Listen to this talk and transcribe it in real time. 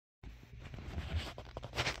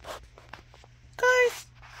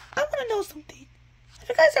know something. Have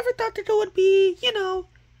you guys ever thought that there would be,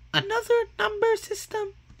 another number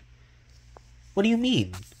system? What do you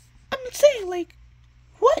mean? I'm saying, like,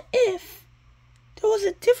 what if there was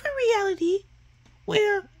a different reality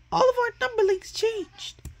where all of our numberlings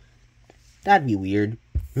changed? That'd be weird.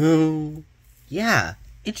 Oh, yeah.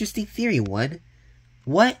 Interesting theory, one.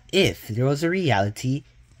 What if there was a reality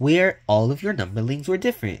where all of your numberlings were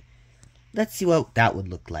different? Let's see what that would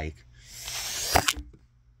look like.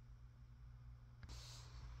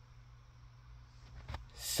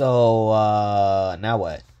 So, now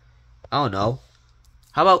what? I don't know.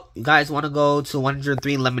 How about you guys want to go to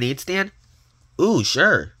 103 Lemonade Stand? Ooh,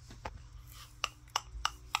 sure.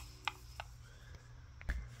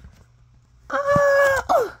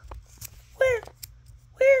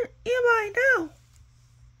 Where am I now?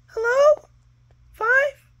 Hello? 5,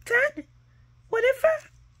 10, whatever?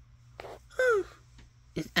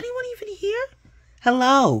 Is anyone even here?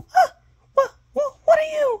 Hello. What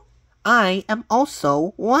are you? I am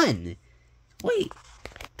also 1. Wait,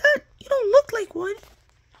 you don't look like 1.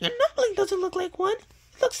 Your numberling doesn't look like 1.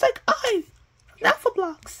 It looks like I from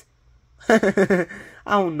Numberblocks. I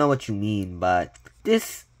don't know what you mean, but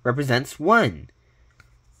this represents 1.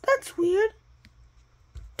 That's weird.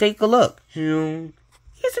 Take a look. Here's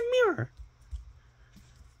a mirror.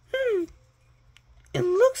 It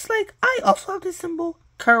looks like I also have this symbol.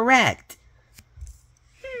 Correct.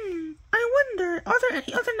 I wonder, are there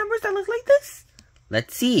any other numbers that look like this?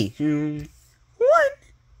 Let's see. 1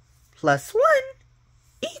 plus 1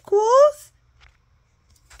 equals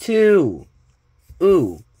 2.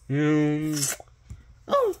 Ooh.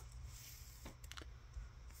 Oh.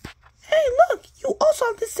 Hey, look, you also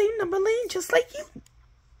have the same numberling just like you.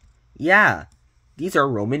 Yeah, these are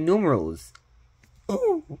Roman numerals.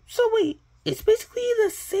 Oh, so wait, it's basically the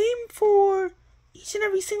same for each and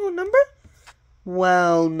every single number?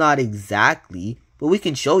 Well, not exactly, but we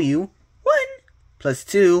can show you. 1 plus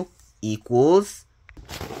 2 equals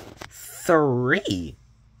 3.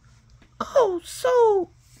 Oh, so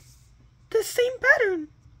the same pattern.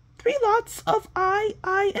 3 lots of I,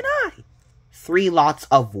 and I. 3 lots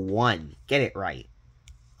of 1. Get it right.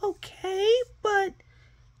 Okay, but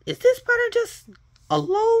is this pattern just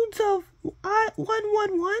loads of 1,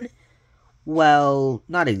 1, 1? Well,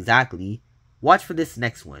 not exactly. Watch for this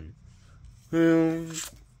next one. 3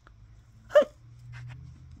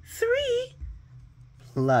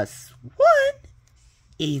 plus 1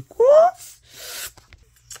 equals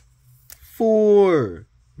 4.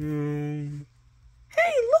 Hey,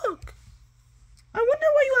 look. I wonder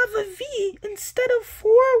why you have a V instead of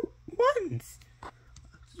 4 1s.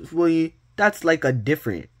 Well, that's like a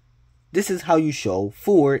different. This is how you show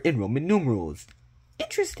 4 in Roman numerals.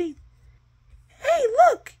 Interesting. Hey,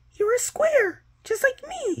 look. You're a square, just like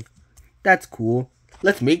me. That's cool.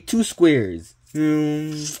 Let's make 2 squares.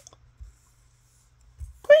 Great.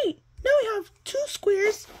 Now we have 2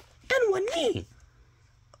 squares and 1 me.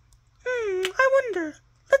 I wonder.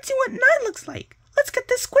 Let's see what 9 looks like. Let's get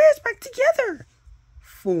the squares back together.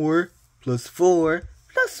 4 plus 4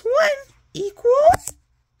 plus 1 equals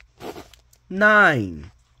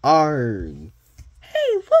 9. Arg.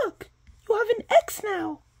 Hey, look. You have an X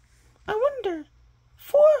now. I wonder.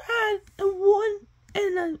 4 had a 1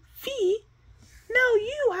 and a V. Now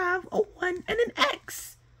you have a 1 and an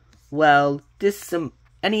X. Well,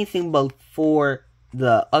 anything before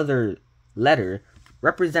the other letter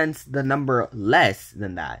represents the number less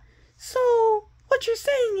than that. So, what you're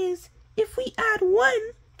saying is, if we add 1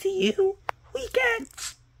 to you, we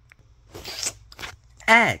get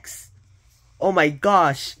X. Oh my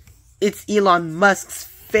gosh, it's Elon Musk's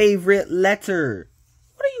favorite letter.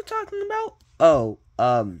 What are you talking about? Oh,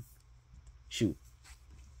 shoot.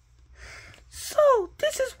 So,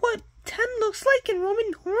 this is what 10 looks like in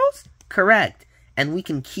Roman numerals? Correct. And we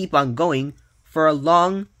can keep on going for a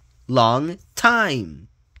long, long time.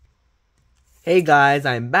 Hey guys,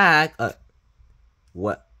 I'm back.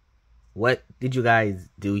 What did you guys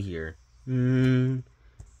do here? 2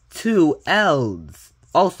 L's,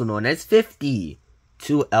 also known as 50.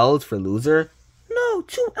 2 L's for loser? No,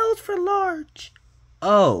 2 L's for large.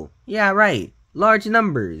 Oh, yeah, right. Large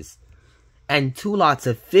numbers. And 2 lots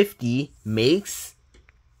of 50 makes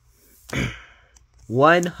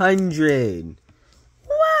 100.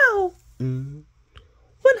 Wow.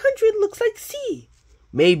 100 looks like C.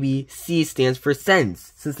 Maybe C stands for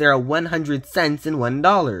cents, since there are 100 cents in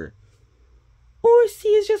 $1. Or C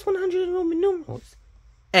is just 100 in Roman numerals.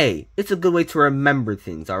 Hey, it's a good way to remember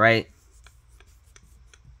things, alright?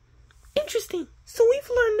 Interesting. So we've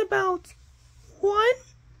learned about 1,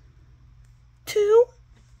 2,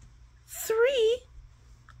 3,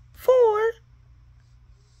 4,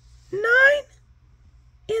 9,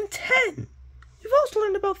 10. We've also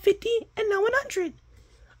learned about 50 and now 100.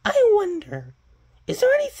 I wonder, is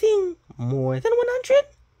there anything more than 100?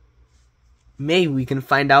 Maybe we can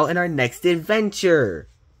find out in our next adventure.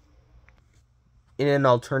 In an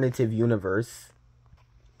alternative universe.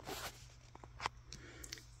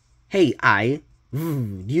 Hey,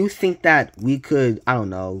 do you think that we could, I don't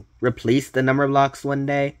know, replace the number blocks one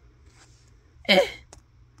day?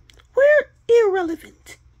 We're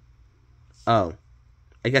irrelevant. Oh,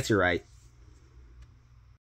 I guess you're right.